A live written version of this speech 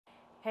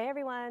Hey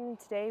everyone,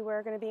 today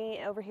we're going to be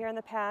over here in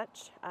the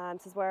patch.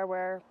 This is where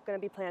we're going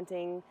to be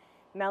planting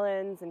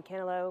melons and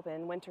cantaloupe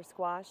and winter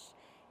squash,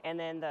 and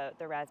then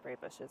the raspberry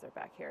bushes are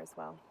back here as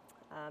well.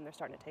 They're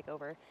starting to take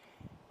over,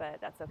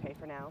 but that's okay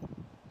for now.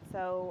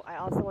 So I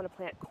also want to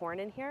plant corn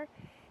in here,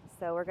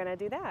 so we're going to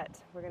do that.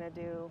 We're going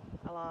to do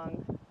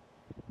along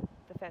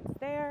the fence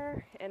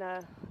there in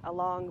a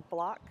long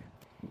block,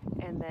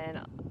 and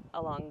then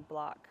a long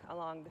block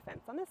along the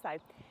fence on this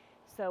side.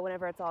 So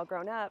whenever it's all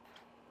grown up,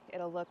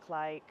 it'll look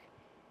like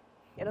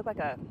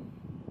a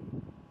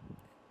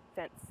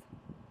fence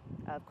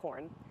of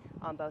corn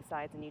on both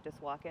sides, and you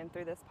just walk in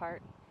through this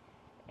part,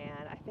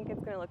 and I think it's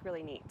going to look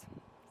really neat.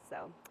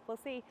 So we'll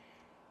see.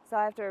 So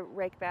I have to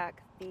rake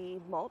back the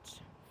mulch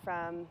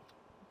from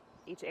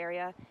each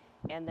area,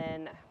 and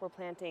then we're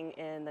planting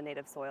in the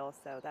native soil,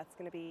 so that's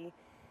going to be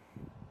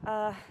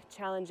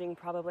challenging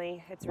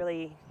probably. It's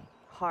really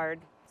hard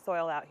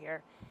soil out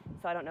here,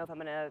 so I don't know if I'm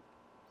going to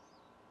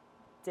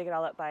dig it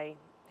all up by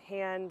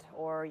hand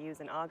or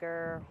use an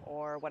auger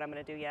or what I'm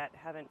going to do yet.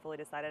 Haven't fully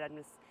decided. I'm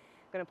just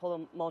going to pull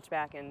the mulch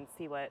back and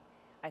see what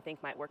I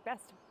think might work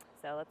best.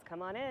 So let's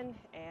come on in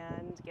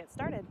and get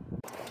started.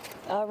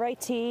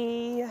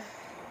 Alrighty,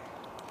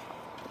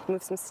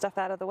 move some stuff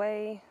out of the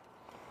way.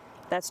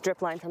 That's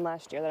drip line from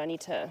last year that I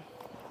need to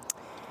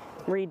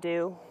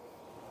redo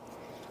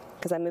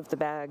because I moved the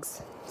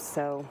bags.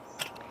 So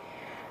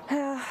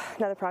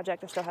another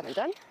project I still haven't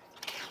done.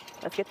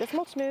 Let's get this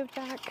mulch moved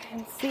back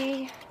and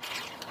see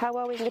how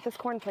well we can get this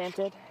corn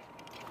planted.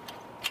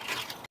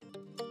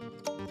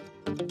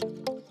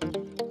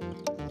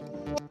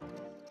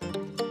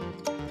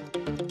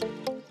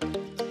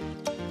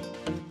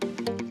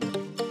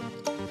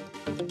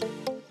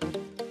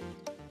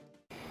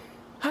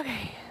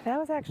 Okay, that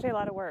was actually a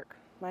lot of work.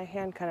 My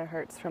hand kind of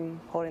hurts from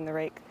holding the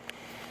rake.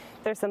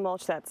 There's some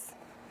mulch that's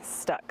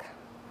stuck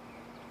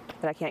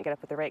that I can't get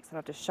up with the rake, so I'm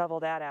going to have to shovel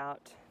that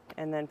out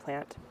and then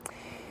plant.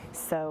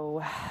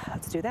 So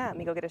let's do that. Let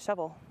me go get a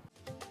shovel.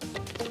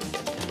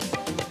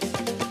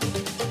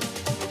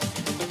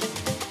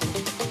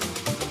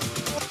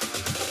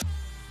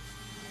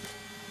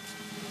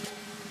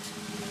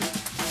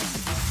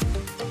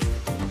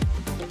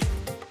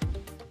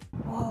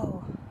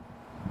 Whoa,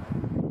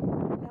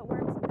 that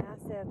worm's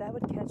massive. That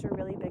would catch a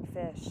really big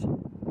fish.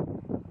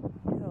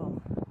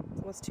 Ew, it's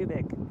almost too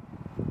big.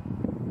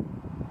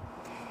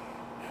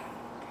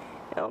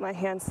 Oh, my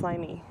hand's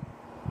slimy.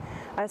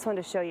 I just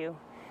wanted to show you.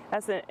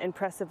 That's an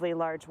impressively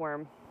large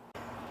worm.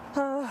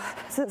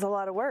 This is a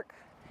lot of work.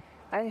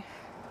 I'm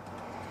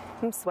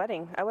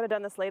sweating. I would have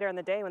done this later in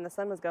the day when the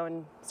sun was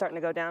starting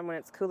to go down, when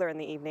it's cooler in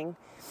the evening.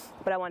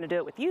 But I wanted to do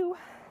it with you,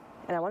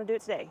 and I want to do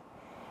it today.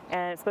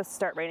 And it's supposed to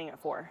start raining at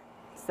 4.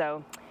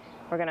 So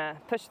we're gonna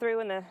push through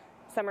in the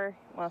summer,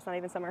 well, it's not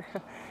even summer,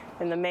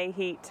 in the May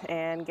heat,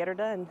 and get her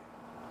done.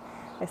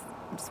 I'm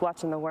just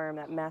watching the worm,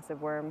 that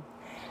massive worm.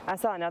 I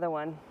saw another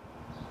one.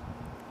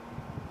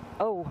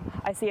 Oh,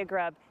 I see a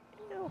grub.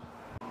 Ew.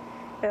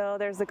 Oh,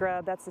 there's the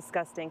grub. That's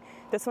disgusting.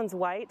 This one's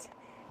white,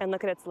 and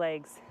look at its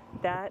legs.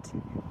 That,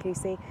 can you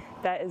see?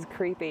 That is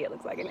creepy. It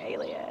looks like an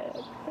alien.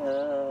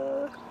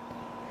 Ew.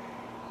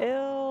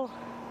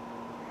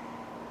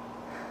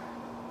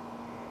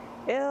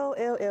 Ew,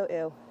 ew, ew,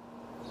 ew.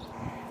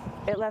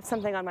 It left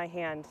something on my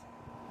hand.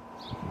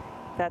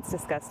 That's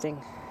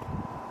disgusting.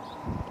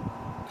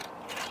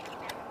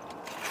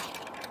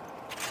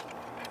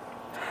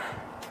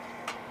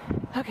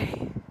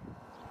 Okay.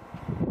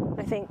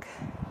 I think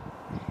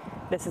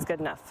this is good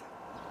enough.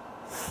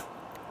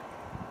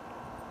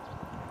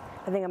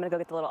 I think I'm gonna go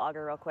get the little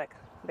auger real quick.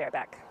 Be right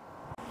back.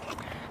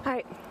 All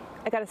right,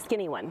 I got a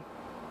skinny one.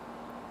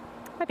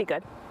 Might be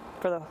good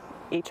for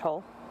each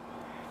hole.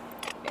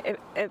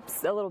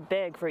 It's a little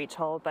big for each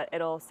hole, but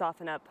it'll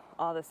soften up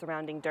all the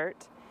surrounding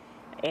dirt,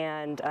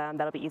 and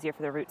that'll be easier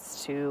for the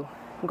roots to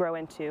grow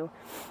into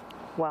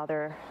while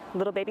they're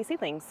little baby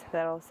seedlings.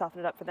 That'll soften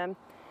it up for them.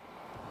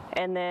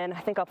 And then I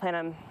think I'll plant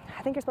them,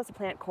 I think you're supposed to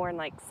plant corn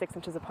like 6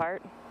 inches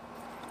apart.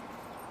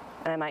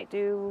 And I might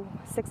do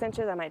 6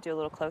 inches, I might do a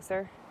little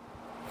closer.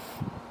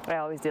 I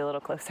always do a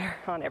little closer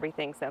on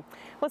everything, so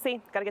we'll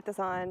see. Gotta get this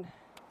on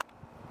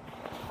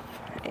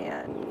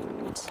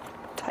and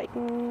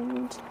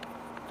tightened.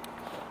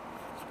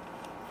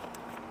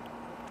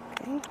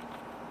 Okay.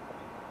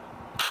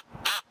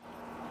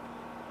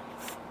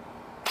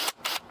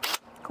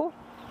 Cool.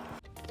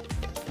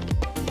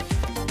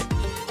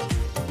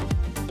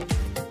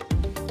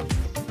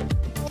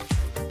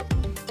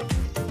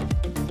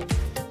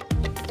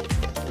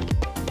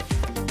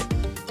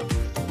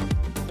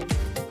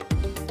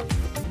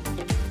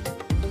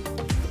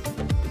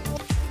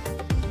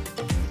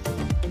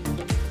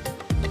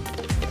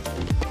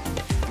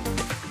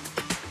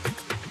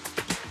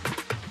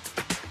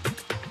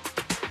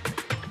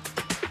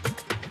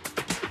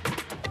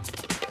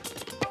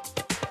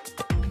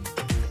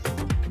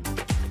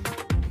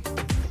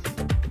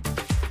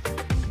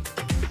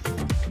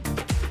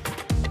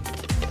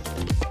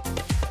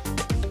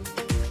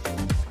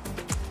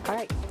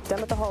 Done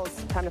with the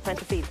holes, time to plant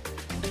the seed.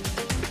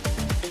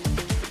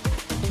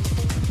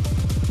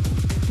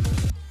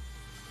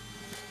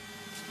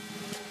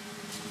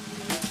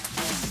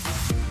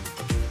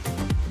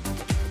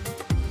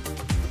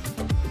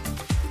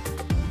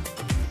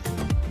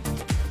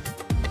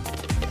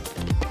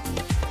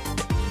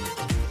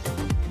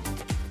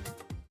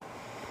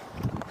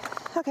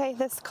 Okay,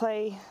 this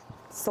clay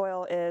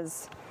soil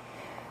is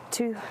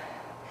too,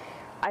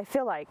 I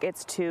feel like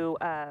it's too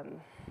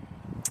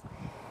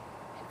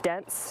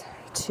dense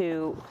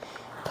to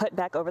put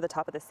back over the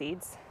top of the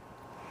seeds.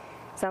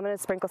 So I'm going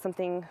to sprinkle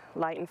something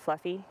light and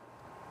fluffy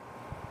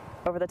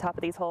over the top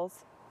of these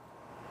holes.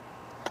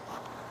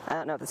 I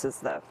don't know if this is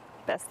the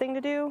best thing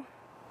to do,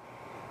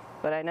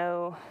 but I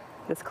know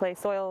this clay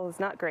soil is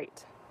not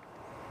great.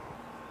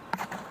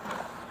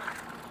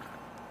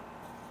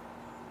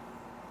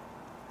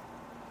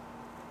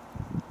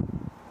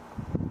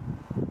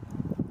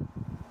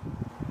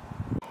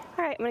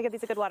 All right, I'm gonna give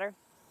these a good water,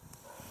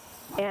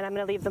 and I'm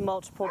gonna leave the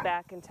mulch pulled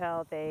back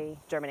until they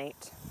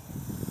germinate,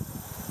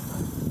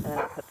 and then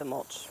I'll put the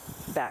mulch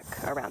back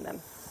around them.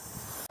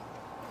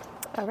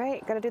 All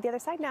right, gotta do the other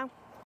side now.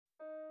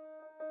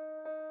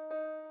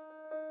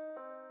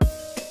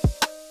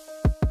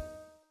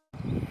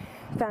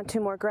 Found 2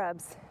 more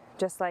grubs,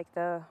 just like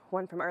the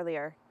one from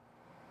earlier.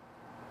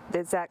 The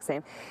exact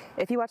same.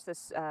 If you watch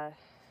this, the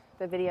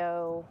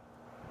video,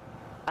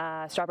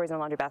 Strawberries in a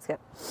Laundry Basket,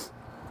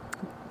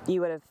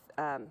 you would have,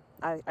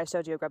 I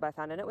showed you a grub I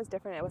found, and it was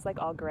different. It was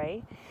like all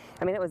gray.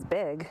 I mean, it was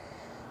big,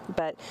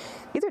 but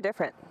these are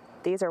different.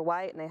 These are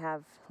white, and they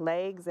have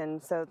legs,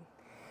 and so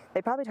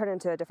they probably turn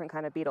into a different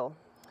kind of beetle.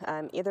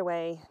 Either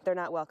way, they're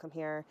not welcome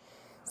here,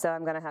 so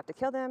I'm gonna have to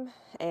kill them,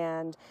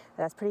 and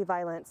that's pretty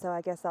violent, so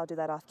I guess I'll do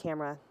that off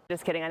camera.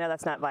 Just kidding, I know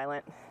that's not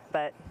violent,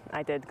 but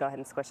I did go ahead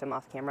and squish them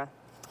off camera.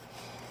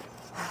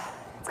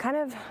 It's kind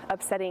of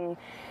upsetting.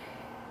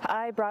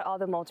 I brought all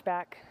the mulch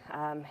back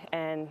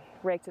and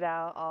raked it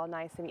out all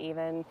nice and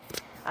even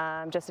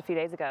just a few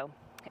days ago,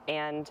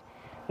 and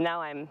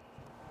now I'm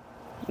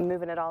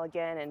moving it all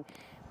again and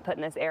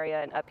putting this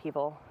area in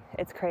upheaval.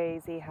 It's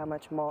crazy how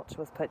much mulch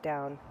was put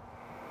down.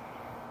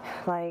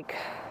 Like,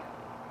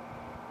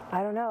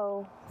 I don't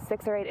know,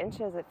 6 or 8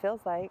 inches it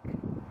feels like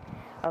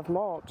of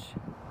mulch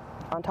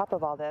on top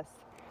of all this.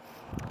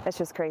 It's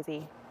just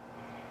crazy.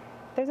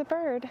 There's a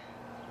bird.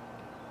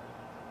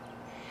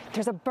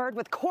 There's a bird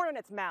with corn in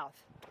its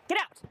mouth. Get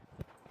out!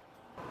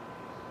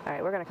 All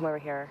right, we're gonna come over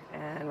here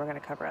and we're gonna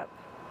cover up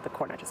the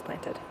corn I just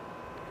planted.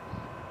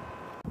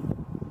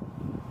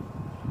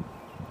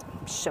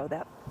 Show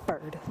that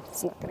bird.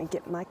 It's not gonna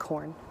get my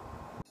corn.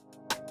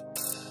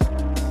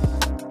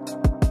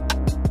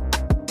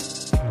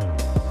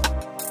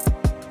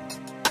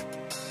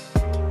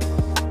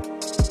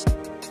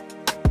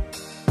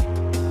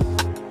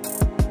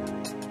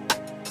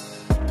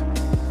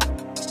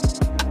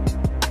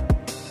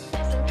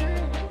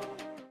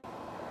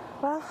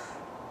 Well,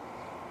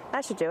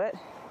 that should do it.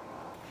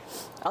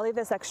 I'll leave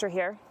this extra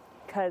here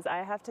because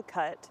I have to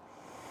cut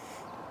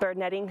bird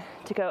netting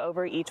to go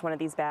over each one of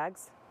these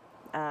bags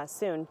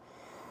soon.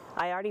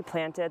 I already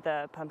planted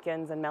the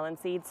pumpkins and melon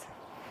seeds,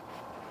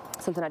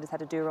 something I just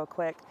had to do real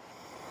quick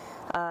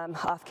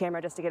off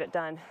camera just to get it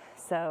done.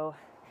 So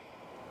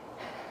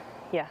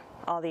yeah,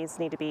 all these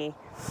need to be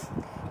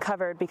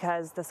covered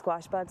because the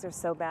squash bugs are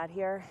so bad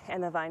here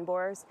and the vine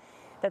borers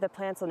that the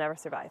plants will never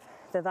survive.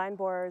 The vine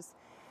borers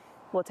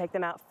will take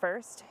them out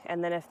first,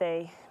 and then if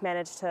they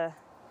manage to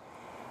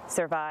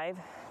survive,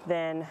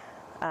 then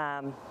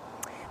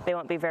they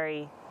won't be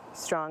very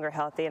strong or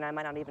healthy, and I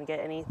might not even get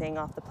anything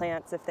off the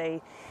plants. If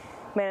they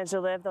manage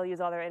to live, they'll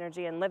use all their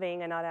energy in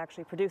living and not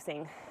actually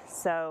producing.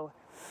 So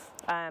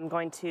I'm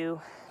going to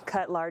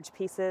cut large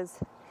pieces.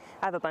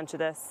 I have a bunch of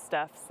this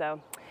stuff,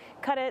 so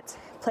cut it,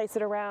 place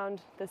it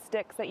around. The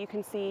sticks that you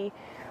can see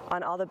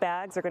on all the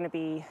bags are going to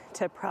be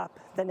to prop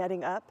the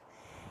netting up,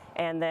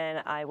 and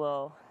then I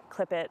will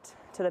clip it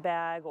to the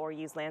bag or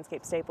use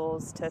landscape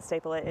staples to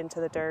staple it into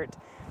the dirt,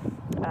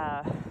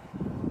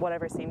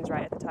 whatever seems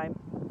right at the time.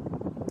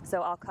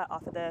 So I'll cut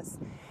off of this,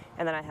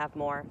 and then I have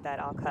more that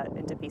I'll cut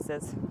into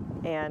pieces,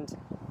 and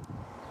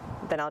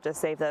then I'll just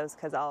save those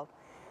because I'll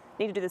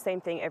need to do the same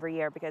thing every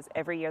year because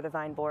every year the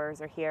vine borers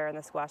are here and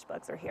the squash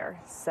bugs are here.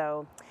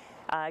 So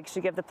I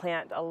should give the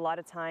plant a lot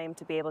of time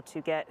to be able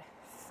to get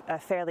a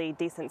fairly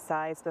decent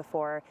size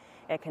before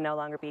it can no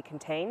longer be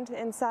contained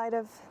inside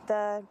of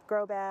the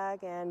grow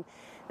bag and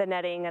the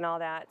netting and all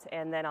that,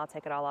 and then I'll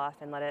take it all off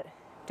and let it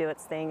do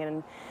its thing.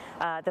 And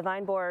the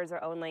vine borers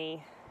are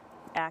only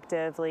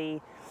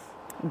actively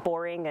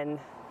boring and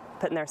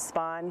putting their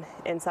spawn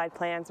inside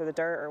plants or the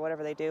dirt or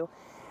whatever they do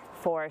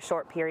for a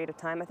short period of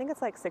time. I think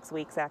it's like 6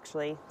 weeks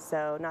actually,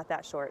 so not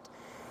that short.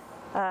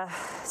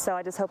 So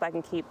I just hope I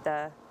can keep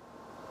the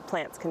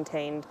plants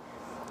contained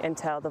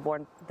until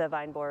the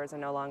vine borers are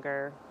no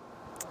longer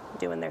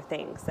doing their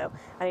thing. So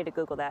I need to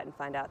Google that and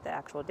find out the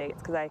actual dates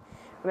because I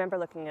remember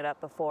looking it up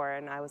before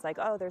and I was like,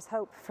 oh, there's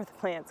hope for the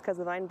plants because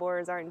the vine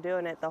borers aren't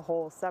doing it the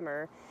whole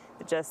summer,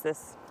 just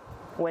this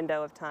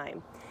window of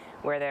time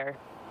where they're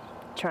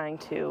trying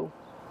to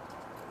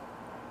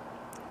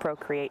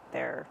procreate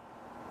their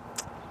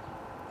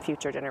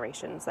future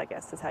generations, I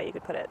guess is how you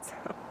could put it.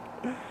 So.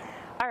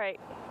 All right,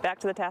 back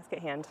to the task at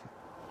hand.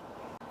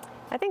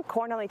 I think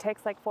corn only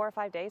takes like 4 or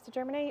 5 days to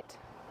germinate.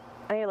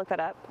 I need to look that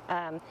up.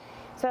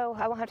 So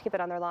I won't have to keep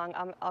it on there long.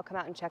 I'll come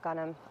out and check on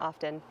them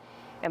often.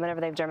 And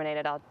whenever they've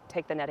germinated, I'll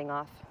take the netting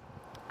off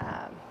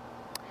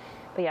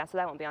But yeah, so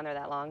that won't be on there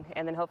that long.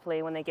 And then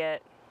hopefully when they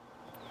get,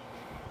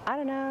 I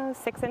don't know,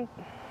 6 inches.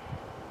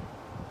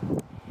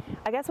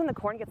 I guess when the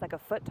corn gets like a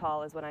foot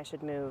tall is when I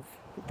should move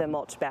the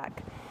mulch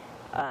back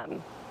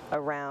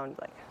around.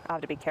 Like, I'll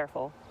have to be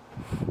careful.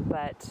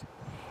 But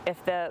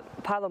if the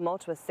pile of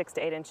mulch was 6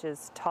 to 8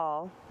 inches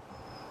tall,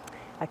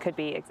 I could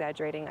be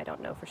exaggerating, I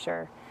don't know for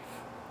sure.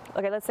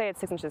 Okay, let's say it's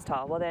 6 inches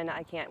tall. Well, then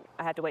I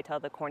have to wait till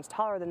the corn's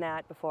taller than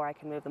that before I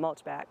can move the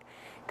mulch back,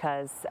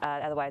 because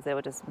otherwise it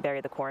would just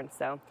bury the corn.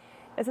 So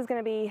this is going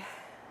to be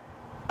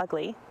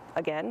ugly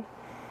again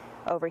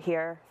over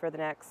here for the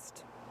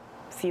next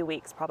few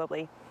weeks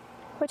probably,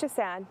 which is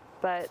sad,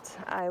 but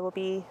I will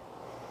be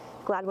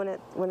glad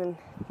when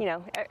you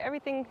know,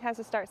 everything has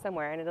to start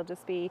somewhere, and it'll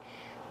just be,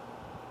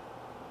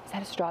 is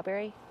that a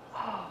strawberry?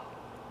 Oh.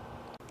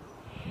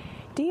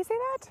 Do you see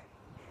that?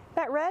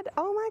 That red?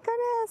 Oh my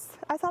goodness!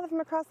 I saw that from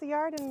across the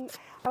yard and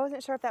I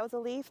wasn't sure if that was a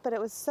leaf, but it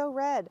was so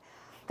red.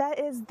 That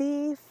is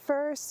the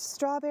first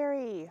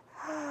strawberry.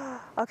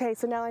 Okay,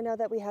 so now I know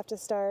that we have to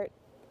start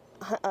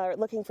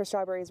looking for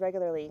strawberries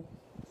regularly.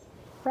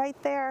 Right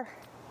there.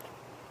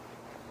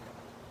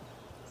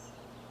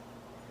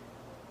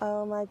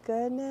 Oh my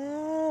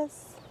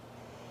goodness.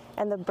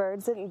 And the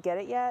birds didn't get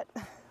it yet.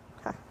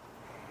 Look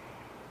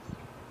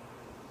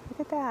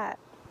at that.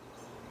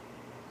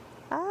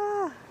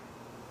 Ah.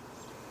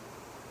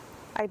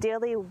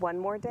 Ideally, one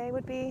more day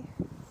would be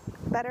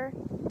better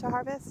to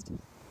harvest,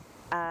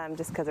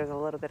 just because there's a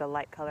little bit of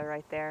light color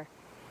right there.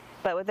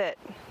 But with it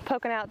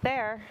poking out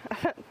there,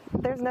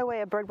 there's no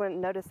way a bird wouldn't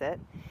notice it.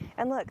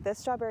 And look, this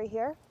strawberry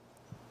here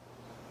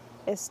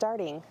is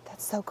starting.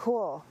 That's so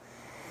cool.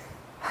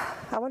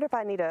 I wonder if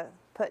I need to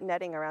put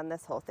netting around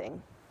this whole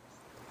thing.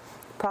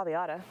 Probably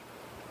oughta.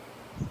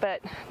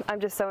 But I'm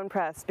just so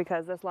impressed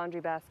because this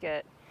laundry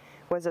basket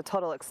was a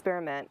total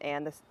experiment,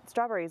 and the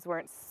strawberries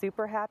weren't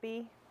super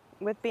happy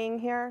with being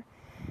here,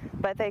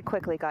 but they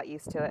quickly got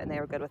used to it and they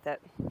were good with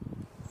it.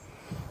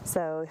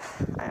 So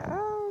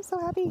I'm so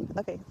happy.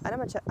 Okay, and I'm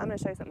gonna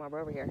show you something while we're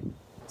over here.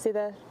 See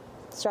the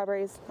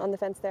strawberries on the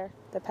fence there,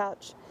 the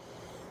pouch?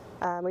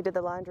 We did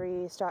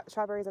the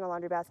strawberries in a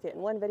laundry basket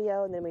in one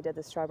video, and then we did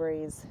the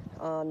strawberries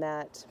on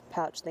that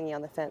pouch thingy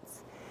on the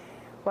fence.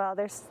 Well,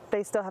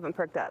 they still haven't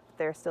perked up.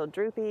 They're still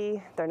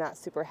droopy. They're not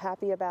super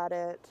happy about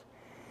it.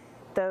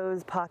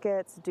 Those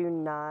pockets do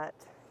not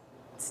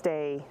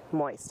stay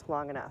moist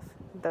long enough.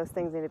 Those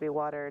things need to be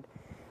watered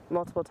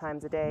multiple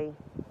times a day.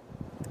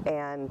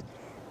 And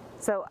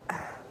so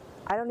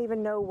I don't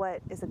even know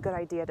what is a good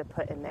idea to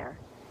put in there,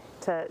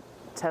 to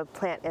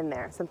plant in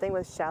there. Something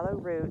with shallow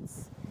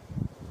roots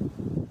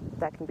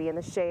that can be in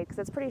the shade, because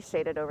it's pretty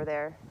shaded over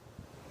there.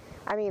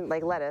 I mean,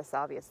 like lettuce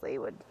obviously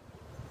would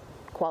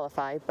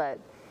qualify, but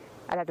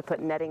I'd have to put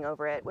netting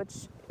over it,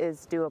 which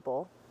is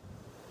doable.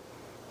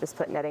 Just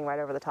put netting right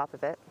over the top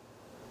of it.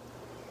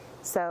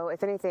 So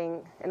if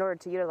anything, in order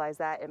to utilize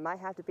that, it might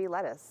have to be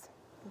lettuce.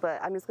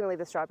 But I'm just going to leave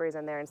the strawberries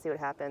in there and see what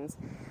happens.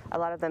 A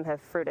lot of them have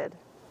fruited.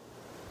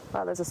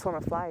 Wow, there's a swarm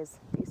of flies.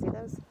 Do you see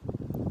those?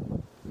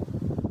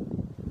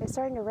 It's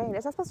starting to rain.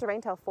 It's not supposed to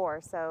rain till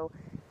 4, so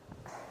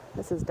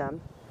this is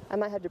dumb. I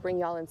might have to bring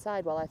y'all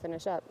inside while I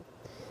finish up.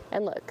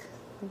 And look,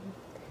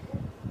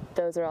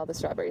 those are all the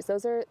strawberries.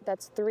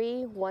 That's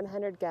 3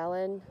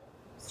 100-gallon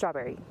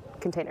strawberry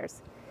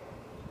containers.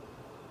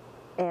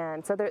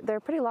 And so they're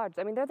pretty large.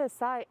 I mean, they're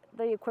the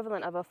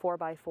equivalent of a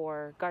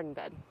 4x4 garden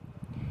bed.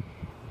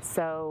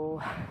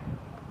 So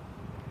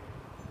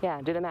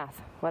yeah, do the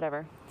math,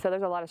 whatever. So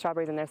there's a lot of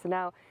strawberries in there. So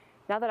now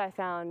that I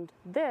found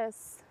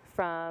this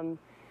from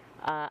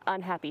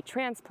Unhappy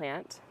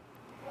Transplant,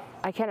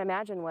 I can't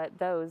imagine what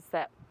those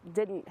that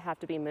didn't have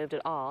to be moved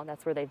at all,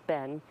 that's where they've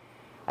been,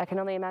 I can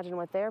only imagine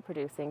what they're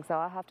producing. So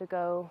I'll have to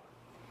go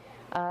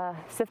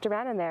sift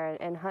around in there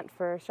and hunt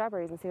for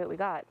strawberries and see what we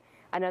got.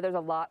 I know there's a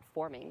lot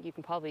forming. You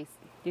can probably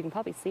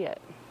see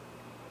it.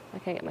 I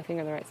can't get my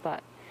finger in the right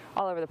spot.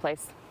 All over the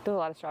place. There's a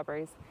lot of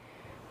strawberries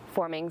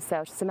forming,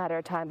 so it's just a matter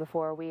of time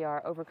before we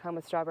are overcome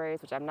with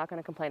strawberries, which I'm not going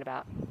to complain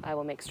about. I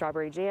will make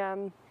strawberry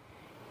jam,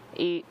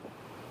 eat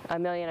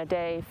 1 million a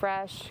day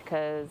fresh,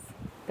 because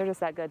they're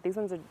just that good. These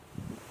ones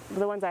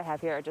the ones I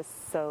have here are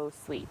just so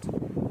sweet.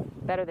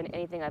 Better than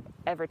anything I've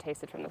ever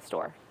tasted from the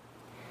store.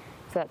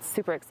 So that's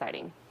super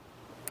exciting.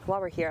 While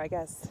we're here, I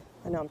guess,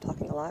 I know I'm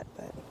talking a lot,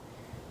 but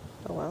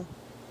oh well.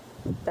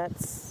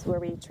 That's where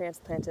we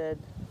transplanted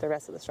the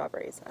rest of the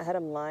strawberries. I had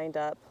them lined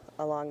up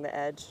along the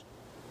edge,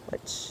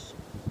 which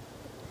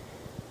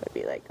would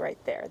be like right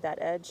there, that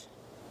edge.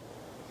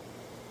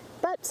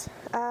 But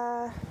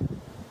I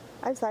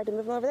decided to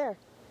move them over there.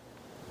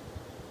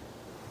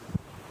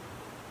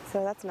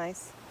 So that's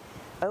nice.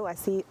 Oh, I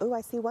see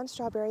one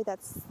strawberry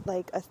that's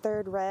like a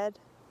third red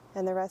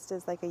and the rest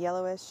is like a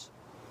yellowish.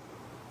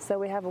 So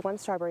we have one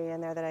strawberry in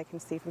there that I can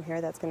see from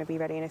here that's going to be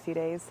ready in a few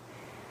days.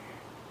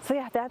 So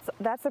yeah,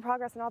 that's the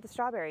progress in all the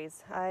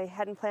strawberries. I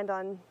hadn't planned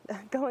on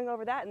going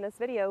over that in this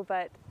video,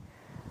 but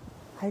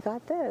I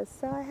got this,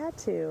 so I had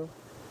to.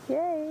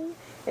 Yay!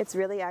 It's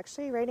really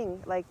actually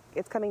raining, like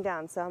it's coming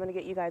down, so I'm gonna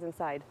get you guys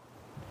inside.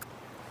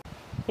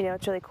 You know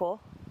what's really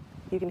cool?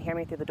 you can hear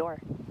me through the door.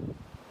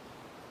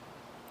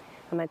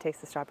 I'm gonna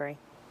taste the strawberry.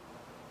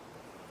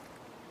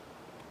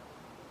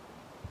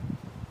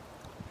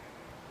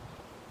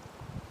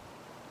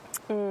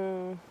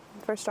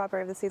 First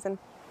strawberry of the season.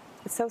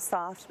 It's so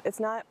soft. It's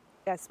not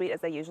as sweet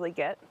as I usually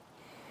get,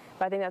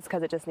 but I think that's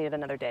because it just needed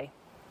another day.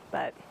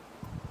 But,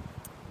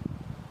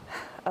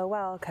 oh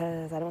well,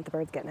 because I don't want the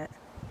birds getting it.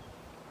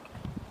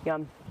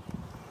 Yum.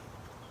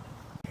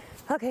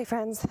 Okay,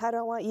 friends, I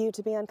don't want you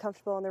to be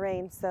uncomfortable in the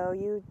rain, so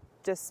you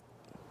just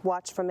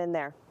watch from in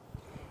there,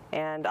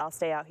 and I'll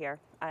stay out here.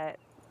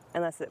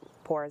 Unless it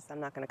pours, I'm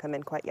not going to come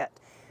in quite yet.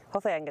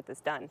 Hopefully I can get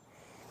this done.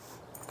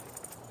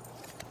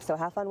 So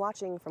have fun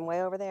watching from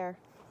way over there.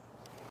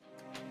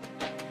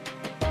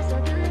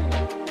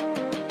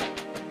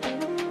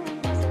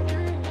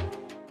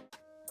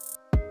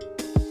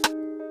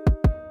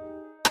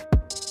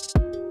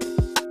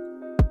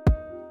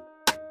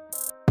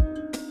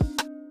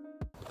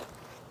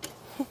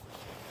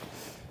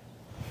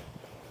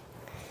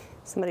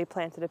 Somebody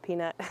planted a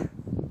peanut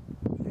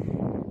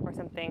or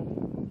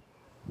something.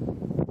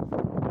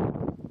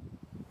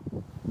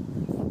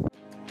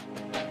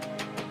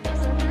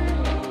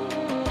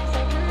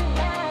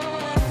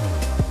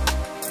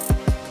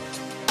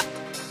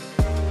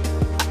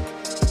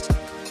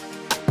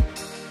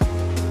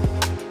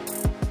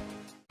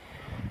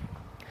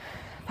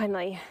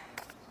 Finally,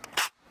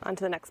 on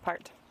to the next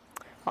part.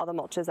 All the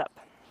mulch is up.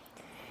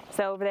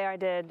 So over there I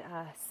did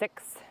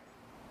 6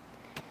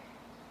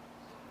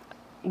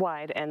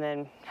 wide and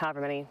then however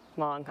many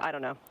long, I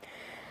don't know.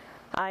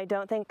 I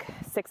don't think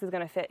 6 is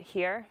going to fit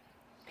here.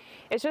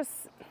 It's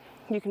just,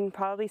 you can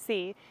probably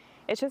see,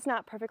 it's just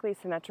not perfectly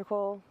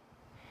symmetrical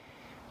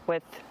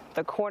with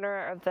the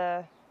corner of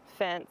the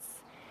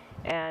fence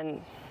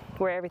and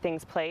where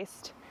everything's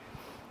placed.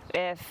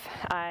 If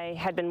I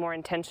had been more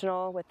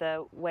intentional with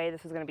the way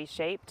this was going to be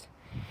shaped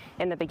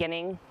in the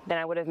beginning, then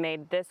I would have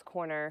made this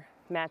corner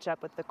match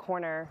up with the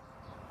corner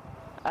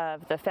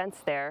of the fence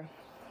there,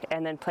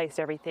 and then placed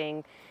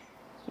everything,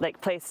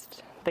 like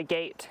placed the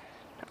gate,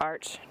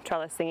 arch,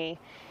 trellis thingy,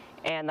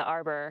 and the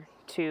arbor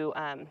to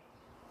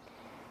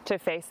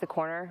face the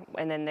corner,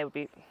 and then they would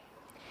be, you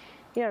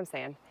know what I'm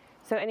saying.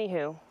 So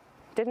anywho,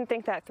 didn't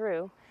think that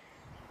through.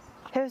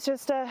 It was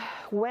just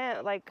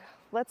like,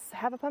 let's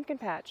have a pumpkin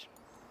patch.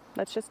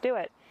 Let's just do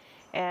it.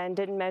 And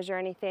didn't measure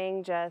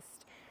anything,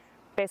 just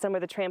based on where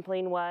the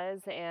trampoline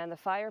was and the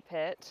fire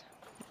pit.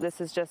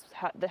 This is just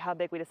how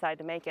big we decided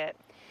to make it.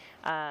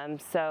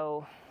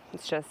 So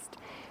it's just,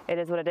 it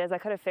is what it is. I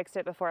could have fixed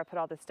it before I put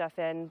all this stuff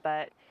in,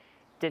 but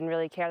didn't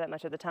really care that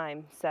much at the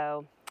time.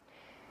 So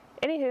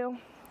anywho,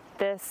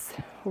 this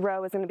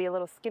row is going to be a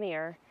little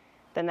skinnier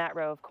than that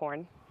row of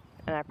corn,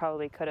 and I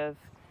probably could have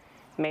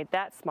made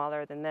that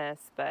smaller than this,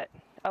 but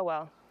oh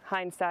well.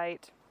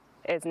 Hindsight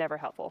is never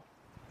helpful.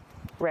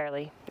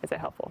 Rarely is it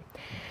helpful.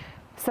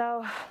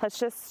 So let's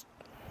just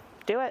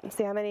do it and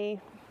see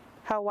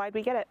how wide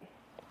we get it.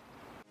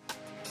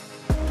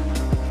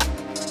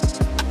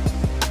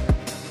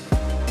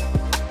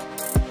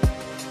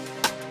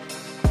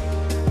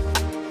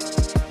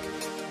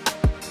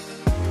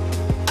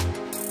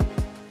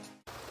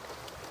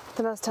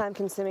 The most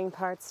time-consuming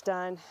part's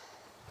done,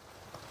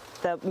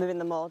 moving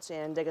the mulch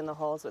and digging the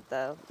holes with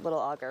the little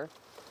auger.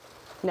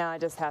 Now I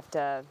just have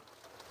to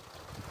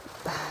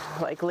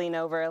like lean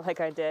over like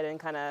I did and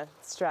kind of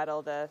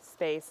straddle the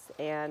space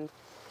and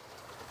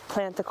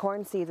plant the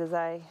corn seeds as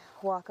I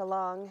walk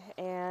along.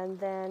 And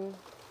then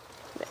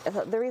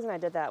the reason I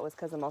did that was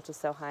because the mulch is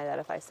so high that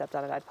if I stepped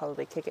on it, I'd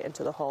probably kick it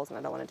into the holes, and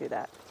I don't want to do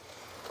that.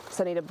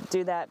 So I need to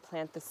do that,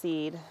 plant the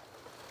seed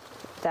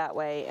that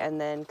way,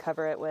 and then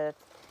cover it with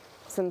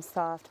some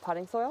soft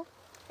potting soil,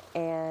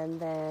 and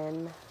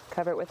then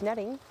cover it with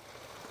netting,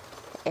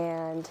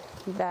 and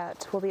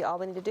that will be all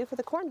we need to do for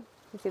the corn.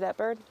 You see that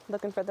bird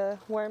looking for the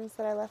worms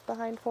that I left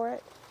behind for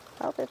it?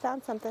 Oh, it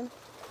found something.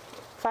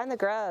 Find the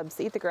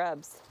grubs, eat the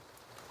grubs.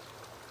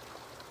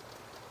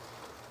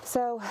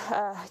 So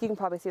you can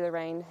probably see the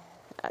rain.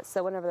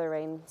 So whenever the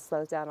rain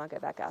slows down, I'll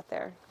get back out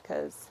there,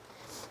 because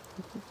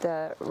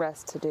the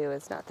rest to do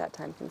is not that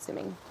time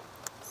consuming,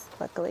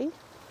 luckily.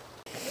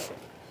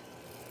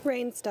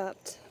 Rain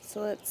stopped,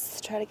 so let's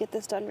try to get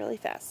this done really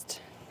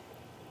fast.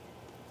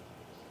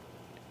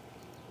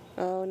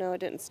 Oh no, it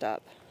didn't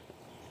stop.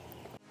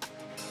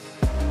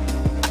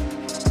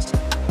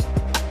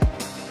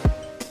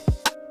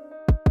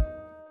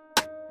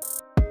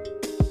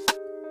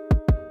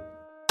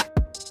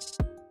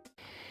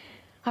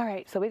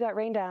 Alright, so we got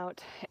rained out,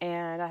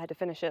 and I had to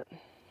finish it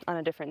on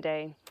a different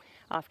day,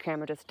 off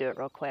camera, just do it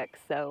real quick.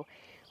 So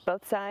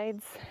both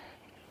sides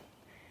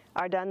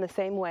are done the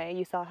same way.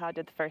 You saw how I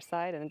did the first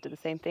side, and did the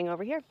same thing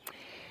over here.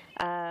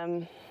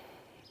 I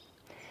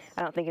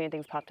don't think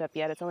anything's popped up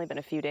yet. It's only been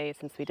a few days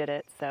since we did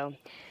it, so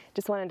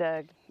just wanted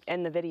to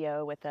end the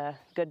video with a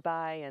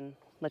goodbye and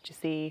let you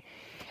see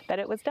that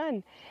it was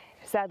done.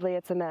 Sadly,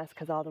 it's a mess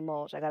because all the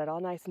mulch, I got it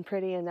all nice and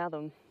pretty, and now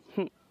the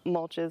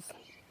mulch is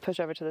push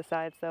over to the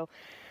side. So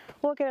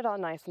we'll get it all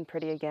nice and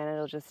pretty again.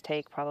 It'll just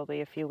take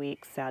probably a few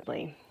weeks,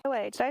 sadly. By the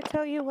way, did I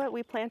tell you what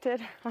we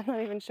planted? I'm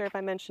not even sure if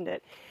I mentioned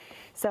it.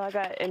 So I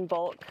got in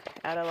bulk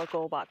at a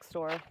local box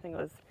store. I think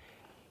it was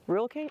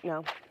Rural King?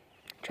 No,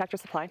 Tractor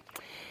Supply.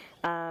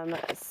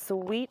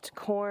 Sweet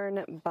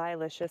corn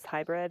bilicious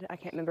hybrid. I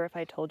can't remember if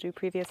I told you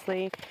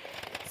previously.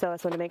 So I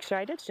just wanted to make sure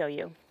I did show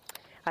you.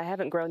 I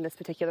haven't grown this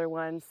particular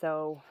one,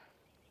 so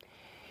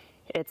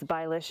it's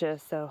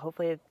bilicious, so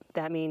hopefully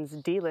that means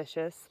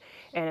delicious,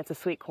 and it's a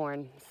sweet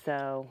corn,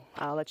 so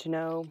I'll let you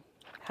know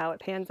how it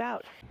pans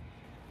out.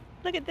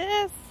 Look at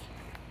this!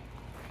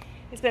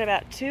 It's been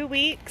about 2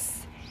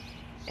 weeks,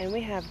 and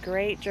we have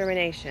great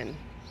germination.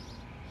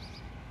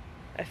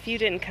 A few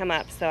didn't come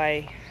up, so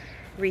I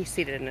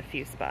reseeded in a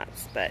few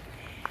spots, but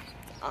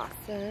it's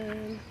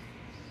awesome.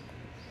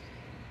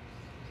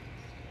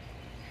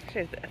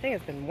 Actually, I think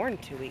it's been more than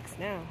 2 weeks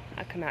now.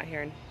 I come out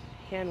here and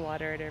hand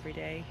water it every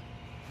day.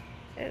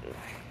 Gotta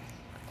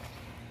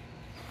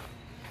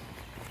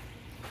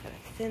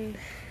thin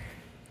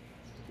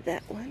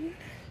that one.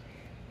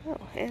 Oh,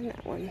 and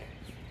that one.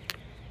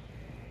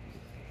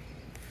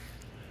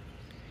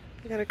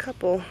 I got a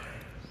couple.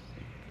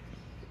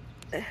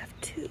 I have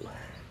 2.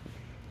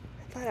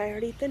 I thought I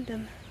already thinned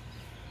them.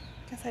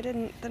 Guess I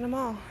didn't thin them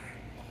all.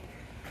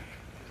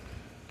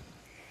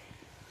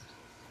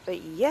 But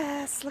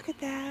yes, look at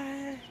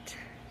that.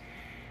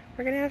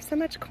 We're gonna have so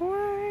much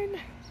corn.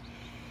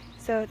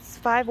 So it's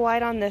 5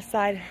 wide on this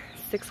side,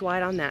 6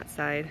 wide on that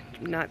side.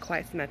 Not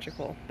quite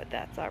symmetrical, but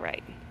that's all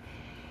right.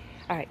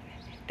 All right,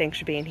 thanks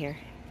for being here.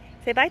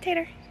 Say bye,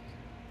 Tater.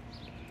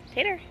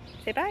 Tater,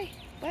 say bye.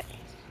 What?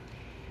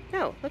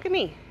 No, look at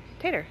me.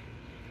 Tater.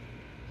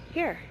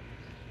 Here.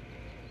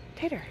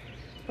 Tater.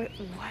 What?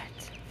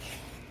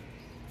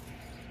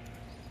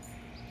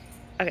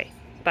 Okay,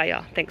 bye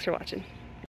y'all. Thanks for watching.